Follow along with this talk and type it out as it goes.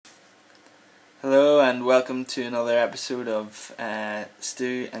and welcome to another episode of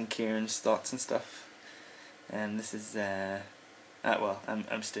Stu and Kieran's Thoughts and Stuff. And this is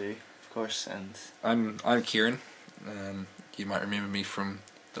I'm Stu, of course, and I'm Kieran. You might remember me from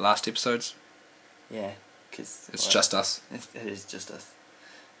the last episodes. Yeah, because it's just us. It is just us.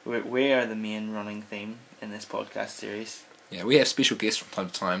 We are the main running theme in this podcast series. Yeah, we have special guests from time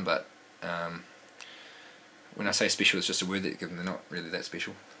to time, but when I say special, it's just a word that they're not really that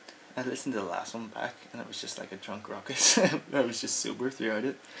special. I listened to the last one back, and it was just like a drunk ruckus. I was just sober throughout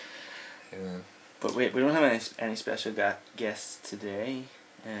it. Yeah. But we don't have any special guests today,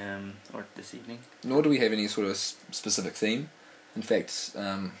 or this evening. Nor do we have any sort of specific theme. In fact,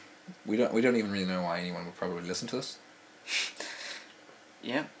 we don't even really know why anyone would probably listen to us.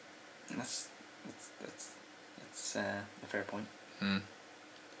 Yeah, that's a fair point.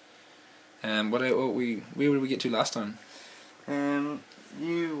 Where did we get to last time?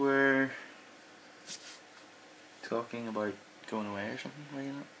 You were talking about going away or something, were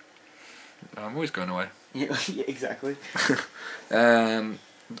you not? I'm always going away. Yeah, exactly. Well,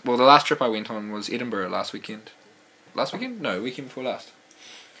 the last trip I went on was Edinburgh last weekend. Last weekend? No, weekend before last.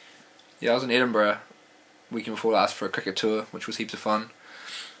 Yeah, I was in Edinburgh weekend before last for a cricket tour, which was heaps of fun.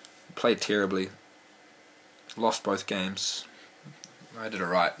 Played terribly. Lost both games. I did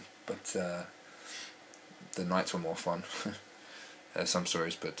alright, but the nights were more fun. Some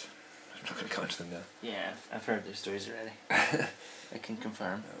stories, but I'm not going to go into them now. Yeah, I've heard those stories already. I can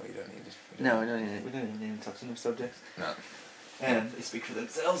confirm. No, we don't need it. We don't even touch on those subjects. No. They speak for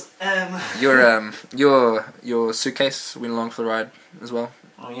themselves. Your suitcase went along for the ride as well.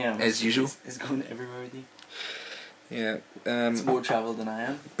 Oh yeah, as usual. It's going everywhere with you. Yeah. It's more travel than I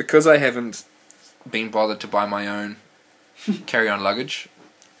am. Because I haven't been bothered to buy my own carry-on luggage,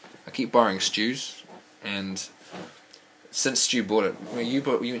 I keep borrowing Stu's, and since Stu bought it, you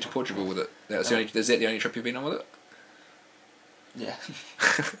went to Portugal with it. Is that the only trip you've been on with it? Yeah.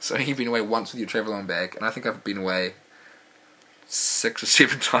 So you've been away once with your travel-on bag, and I think I've been away 6 or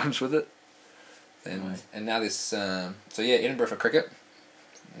 7 times with it. And now there's Edinburgh for cricket,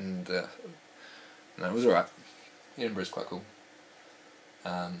 and no, it was alright. Edinburgh's quite cool.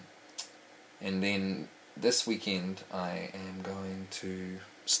 And then this weekend I am going to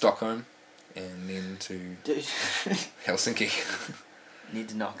Stockholm, and then to Helsinki. Need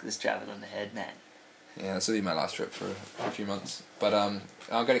to knock this travel on the head, man. Yeah, this will be my last trip for a few months. But I'm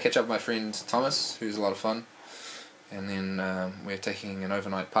going to catch up with my friend Thomas, who's a lot of fun. And then we're taking an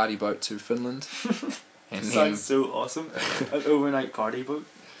overnight party boat to Finland. And sounds so awesome. An overnight party boat.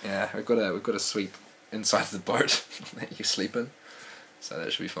 Yeah, we've got a suite inside the boat that you sleep in, so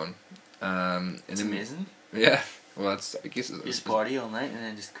that should be fun. It's amazing. Yeah. Well, I guess you just party all night and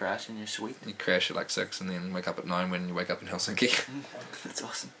then just crash in your suite. You crash at like 6 and then wake up at 9 when you wake up in Helsinki. That's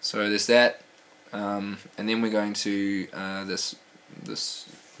awesome. So there's that, and then we're going to this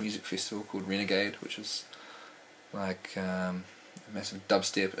music festival called Renegade, which is like a massive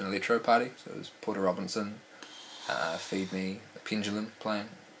dubstep and electro party. So there's Porter Robinson, Feed Me, a Pendulum playing.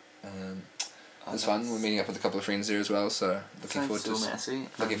 It's fun. We're meeting up with a couple of friends there as well, so looking forward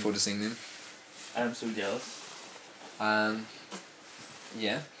to seeing them. I'm so jealous.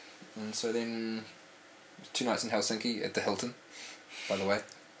 Yeah, and so then 2 nights in Helsinki at the Hilton, by the way,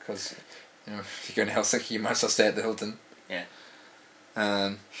 because if you're going to Helsinki you might as well stay at the Hilton. Yeah.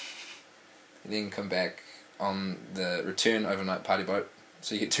 And then come back on the return overnight party boat,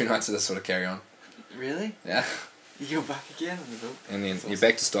 so you get 2 nights of this sort of carry on. Really? Yeah. You go back again on the boat? And then you're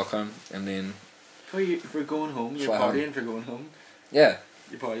back to Stockholm, and then... For going home, you're partying for going home? Yeah.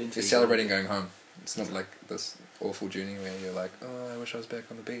 You're partying You're celebrating going home. It's not like this awful journey where you're like, oh, I wish I was back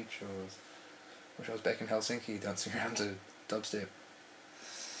on the beach, or I wish I was back in Helsinki dancing around to dubstep,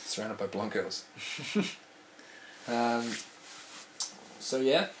 surrounded by blonde girls. So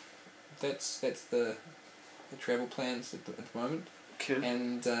yeah, that's the travel plans at the moment. Cool.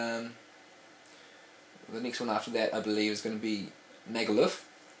 And the next one after that, I believe, is going to be Magaluf.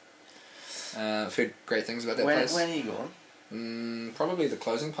 I've heard great things about that place. When are you going? Probably the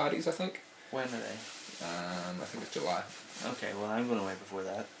closing parties, I think. When are they? I think it's July. Okay, well I'm going away before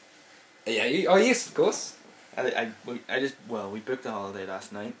that. Yeah, oh yes, of course. We booked a holiday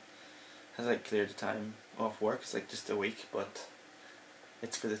last night. I was cleared the time off work. It's just a week, but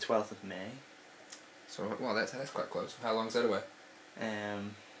it's for the 12th of May. So that's quite close. How long is that away?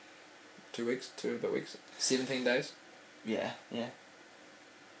 2 weeks, 2 and a bit weeks, 17 days. Yeah. There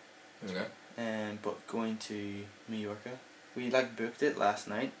we go. But going to Mallorca, we booked it last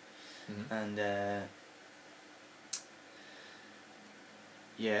night, and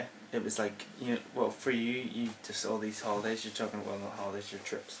yeah, it was like, well, for you just all these holidays you're talking, well, not holidays, your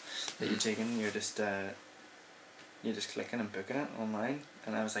trips that you're taking, you're just clicking and booking it online,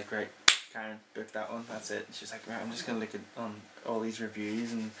 and I was like, right, Karen, book that one, that's it. And she was like, right, I'm just gonna look at on all these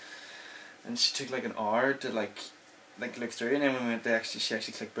reviews, and she took like an hour to like look through, and then when we went to she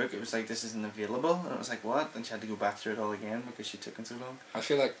actually clicked book, it was like, this isn't available, and it was like, what? And she had to go back through it all again because she took so long. I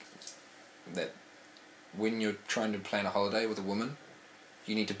feel like that when you're trying to plan a holiday with a woman,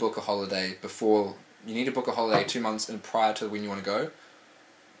 you need to book a holiday before. You need to book a holiday 2 months in prior to when you want to go.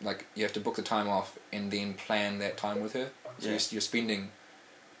 Like, you have to book the time off and then plan that time with her. So you're spending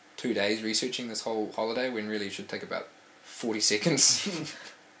 2 days researching this whole holiday when really it should take about 40 seconds.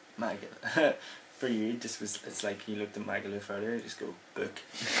 For you, it's like you looked at Michael earlier, just go book.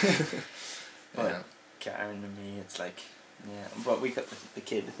 But Yeah. Karen and me, it's like, yeah, but we got the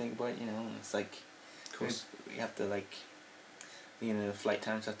kid to think about, and it's like, Of course. we have to like, the flight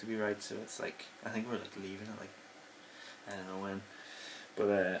times have to be right, so it's like, I think we're like leaving at like, I don't know when,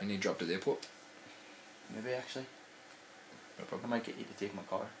 but And you dropped at the airport? maybe actually, No I problem. might get you to take my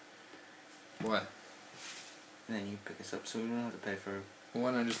car, Why? and then you pick us up, so we don't have to pay for. Well,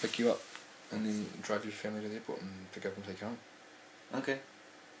 why don't I just pick you up and then drive your family to the airport and pick up and take you home? Okay.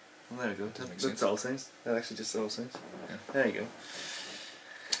 Well, there we go. Does that make That's sense? all things. That actually just all things. Yeah. There you go.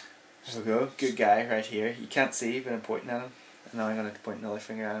 There we go. Good guy right here. You can't see, but I'm pointing at him. And now I'm going to point another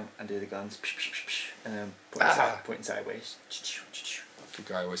finger at him and do the guns. And then pointing sideways. The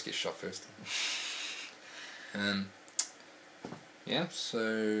guy always gets shot first. Yeah,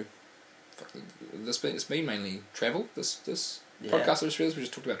 so it's been mainly travel. This podcast I just realised we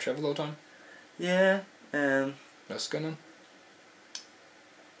just talked about travel all the time. Yeah. What's going on?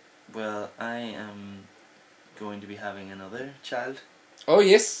 Well, I am going to be having another child. Oh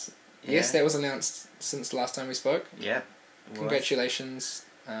yes, Yeah. yes, that was announced since the last time we spoke. Yep. Congratulations,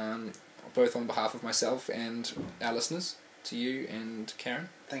 both on behalf of myself and our listeners, to you and Karen.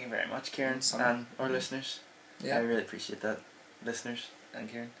 Thank you very much, Karen, Summer. and our listeners. Yeah. I really appreciate that, listeners and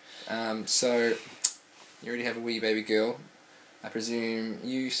Karen. So you already have a wee baby girl. I presume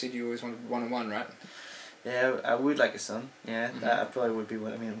you said you always wanted one-on-one, right? Yeah, I would like a son. Yeah, Mhm. that probably would be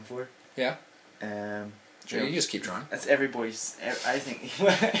what I'm aiming for. Yeah. Sure, You just keep trying. That's every boy's. I think.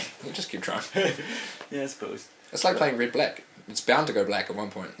 You just keep trying. Yeah, I suppose. It's like playing red black. It's bound to go black at one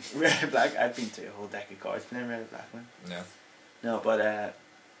point. Red or black. I've been to a whole deck of cards, but never red or black one. Yeah. No, but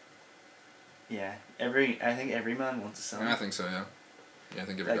yeah. I think every man wants a son. I think so. Yeah. Yeah, I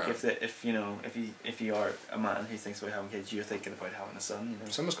think every Like guy. if you are a man who thinks about having kids, you're thinking about having a son.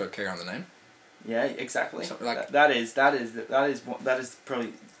 Someone's got to carry on the name. Yeah, exactly. So, like- that is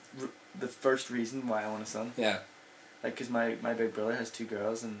probably the first reason why I want a son. Yeah. Like, cause my big brother has 2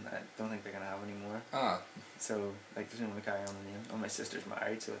 girls, and I don't think they're gonna have any more. Ah. So like, there's no one to carry on the name. And my sister's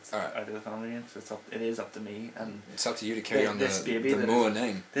married, so it's Alright. out of the family name. So it is up to me, and It's up to you to carry on this the baby that Moore is-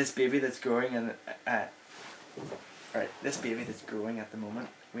 name. this baby that's growing, and this baby that's growing at the moment,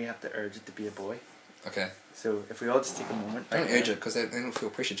 we have to urge it to be a boy. Okay. So if we all just take a moment. Don't right urge now- it because they don't feel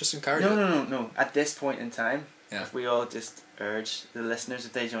pressure. Just encourage No, it. no. At this point in time, Yeah. if we all just urge the listeners,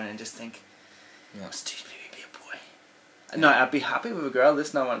 if they join in, just think, Yeah. Stu's baby be a boy. No, I'd be happy with a girl.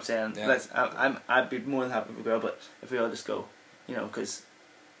 That's not what I'm saying. Yeah. I'd be more than happy with a girl. But if we all just go, because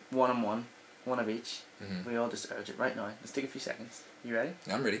one of each. Mhm. We all just urge it right now. Let's take a few seconds. You ready?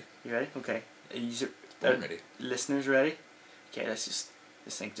 I'm ready. You ready? Okay. I'm ready. Listeners ready? Okay, let's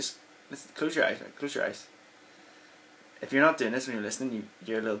think. Let's close your eyes. Right? Close your eyes. If you're not doing this when you're listening,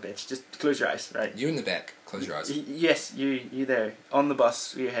 you're a little bitch. Just close your eyes, right? You in the back. Close your eyes. Yes, you there on the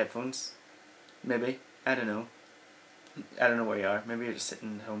bus with your headphones. Maybe, I don't know. I don't know where you are. Maybe you're just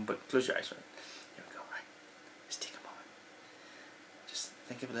sitting at home. But close your eyes, right? Here we go. Right. Just take a moment. Just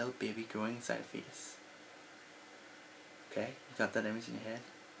think of a little baby growing inside a fetus. Okay, you got that image in your head.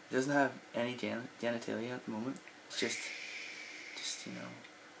 It doesn't have any genitalia at the moment. It's just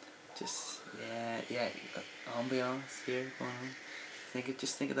yeah. You got ambiance here going on.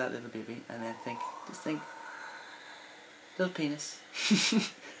 Just think of that little baby, and then just think, little penis,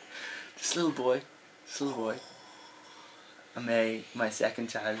 just little boy, And may my second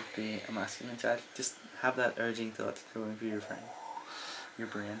child be a masculine child. Just have that urging thought going through your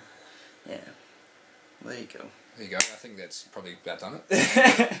brain. Yeah. There you go. There you go. I think that's probably about done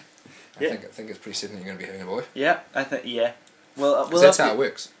it. I think it's pretty certain that you're going to be having a boy. Yeah, I think Well, 'Cause that's how it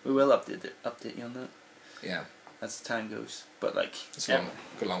works. We will update you on that Yeah. as time goes. But like, It's got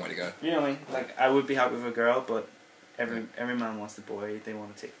a long way to go. you know what I mean? Like, I would be happy with a girl, but every man wants the boy they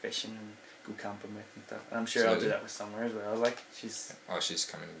want to take fishing and go camping with and stuff. And I'm sure I'll do Absolutely. that with Summer as well. Like, she's Oh, she's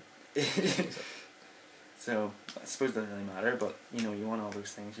coming. So I suppose it doesn't really matter, but you know, you want all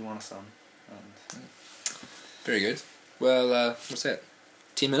those things. You want a son. And very good. Well, what's that?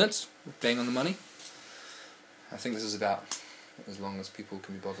 10 minutes? Bang on the money? I think this is about as long as people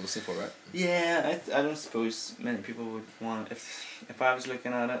can be bothered to listen for, right? yeah, I don't suppose many people would want, if I was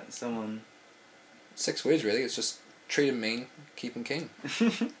looking at it, someone... 6 words really, it's just treat him mean, keep him keen.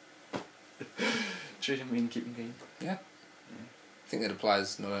 Treat him mean, keep him keen. Yeah. I think that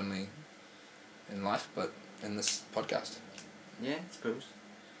applies not only in life, but in this podcast. Yeah, I suppose.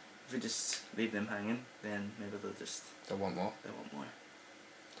 If we just leave them hanging, then maybe They'll want more. They'll want more.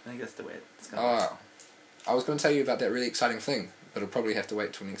 I think that's the way it's going to Oh, I was going to tell you about that really exciting thing, but it'll probably have to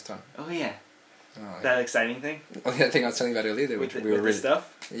wait till next time. Oh yeah. Oh, That exciting thing? Oh, that thing I was telling you about earlier, With we the were really,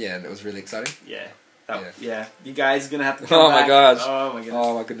 stuff? yeah, and it was really exciting. Yeah. Yeah. Yeah. You guys are going to have to come Oh back. my gosh. Oh my goodness.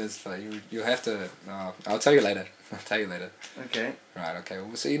 Oh my goodness. You'll have to. I'll tell you later. I'll tell you later. Okay. Right. Okay. Well,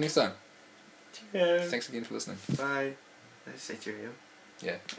 we'll see you next time. Cheers. Thanks again for listening. Bye. Did I say cheerio? Yeah.